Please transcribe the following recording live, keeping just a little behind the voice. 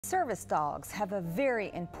Service dogs have a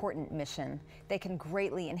very important mission. They can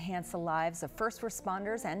greatly enhance the lives of first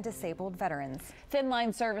responders and disabled veterans. Thin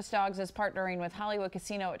Line Service Dogs is partnering with Hollywood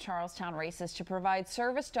Casino at Charlestown Races to provide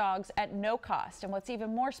service dogs at no cost. And what's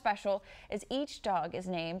even more special is each dog is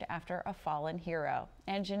named after a fallen hero.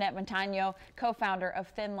 Anjanette Montano, co-founder of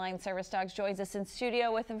Thin Line Service Dogs, joins us in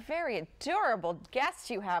studio with a very adorable guest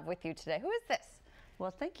you have with you today. Who is this? Well,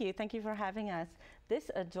 thank you. Thank you for having us. This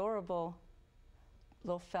adorable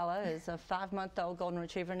little fella is a 5-month-old golden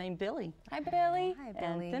retriever named Billy. Hi, Billy. Hi,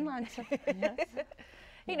 Billy. And Thin Line, yes.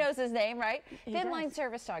 He knows his name, right? He Thin does. Line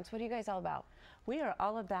Service Dogs, what are you guys all about? We are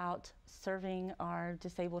all about serving our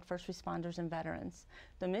disabled first responders and veterans.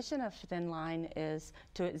 The mission of Thin Line is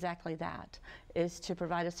to exactly that, is to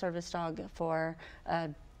provide a service dog for a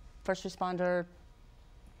first responder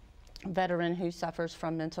veteran who suffers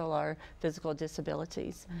from mental or physical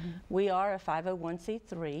disabilities. We are a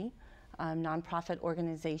 501c3 nonprofit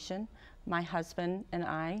organization. My husband and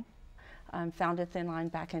I founded Thin Line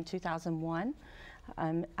back in 2001.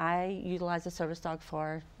 I utilize a service dog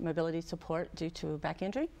for mobility support due to back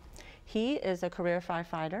injury. He is a career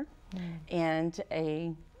firefighter and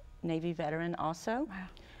a Navy veteran also.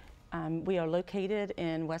 Wow. We are located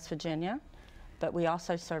in West Virginia, but we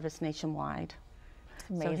also service nationwide.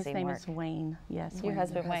 Amazing so his name work. is Wayne. Yes, Your Wayne.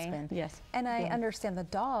 husband, Wayne. Yes. And I understand the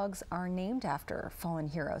dogs are named after fallen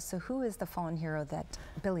heroes. So who is the fallen hero that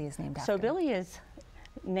Billy is named after? So Billy is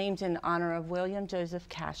named in honor of William Joseph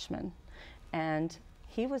Cashman, and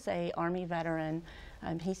he was an Army veteran.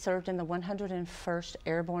 He served in the 101st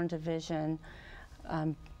Airborne Division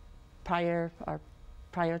prior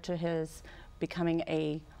to his becoming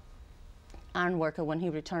a iron worker. When he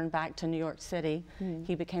returned back to New York City,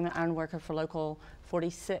 he became an iron worker for Local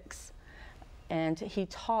 46, and he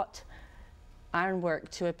taught ironwork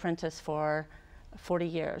to apprentice for 40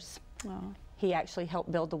 years. Oh, He actually helped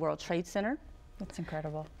build the World Trade Center. that's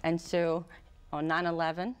incredible. And so on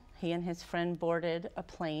 9/11, he and his friend boarded a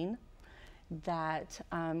plane that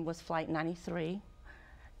was Flight 93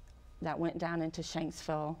 that went down into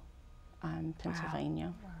Shanksville,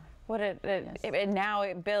 Pennsylvania. Wow. What and now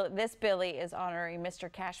this Billy is honoring Mr.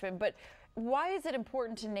 Cashman, but why is it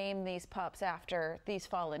important to name these pups after these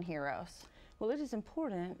fallen heroes? Well, it is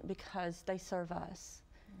important because they serve us.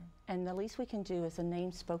 And the least we can do is a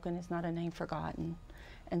name spoken is not a name forgotten.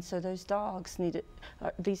 And so those dogs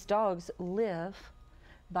these dogs live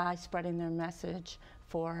by spreading their message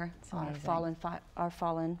for our fallen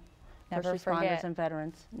Never first responders forget. and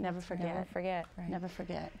veterans. Never forget. Never forget. Right. Never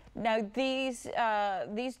forget. Now these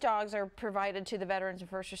dogs are provided to the veterans and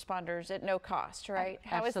first responders at no cost, right?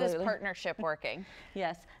 How is this Absolutely. partnership working?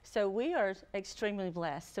 Yes, so we are extremely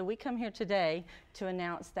blessed. So we come here today to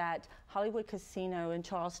announce that Hollywood Casino in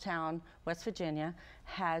Charlestown, West Virginia,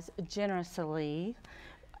 has generously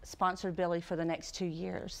sponsored Billy for the next 2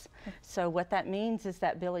 years. So what that means is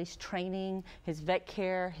that Billy's training, his vet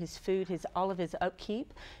care, his food, all of his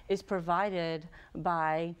upkeep is provided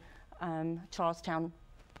by Charlestown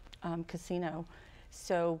Casino.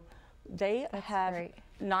 So they have great.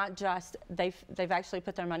 not just, they've actually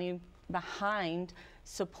put their money behind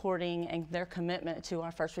supporting and their commitment to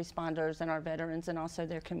our first responders and our veterans and also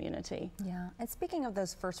their community. Yeah, and speaking of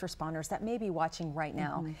those first responders that may be watching right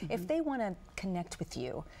now, if they want to connect with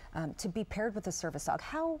you to be paired with a service dog,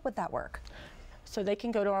 how would that work? So they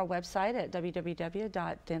can go to our website at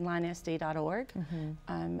www.thinlinesd.org.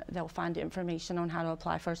 They'll find information on how to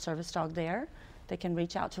apply for a service dog there. They can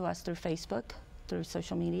reach out to us through Facebook, through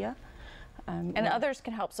social media. And others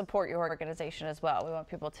can help support your organization as well. We want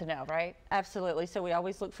people to know, right? Absolutely. So we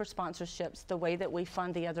always look for sponsorships. The way that we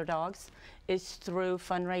fund the other dogs is through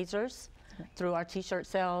fundraisers, through our t-shirt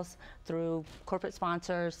sales, through corporate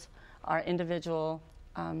sponsors, our individual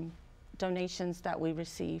donations that we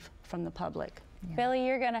receive from the public. Yeah. Billy,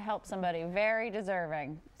 you're going to help somebody very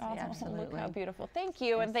deserving. Oh, absolutely. Look how beautiful. Thank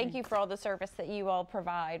you, and thank you for all the service that you all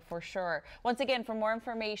provide, for sure. Once again, for more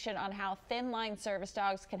information on how Thin Line Service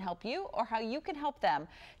Dogs can help you or how you can help them,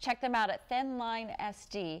 check them out at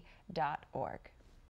thinlinesd.org.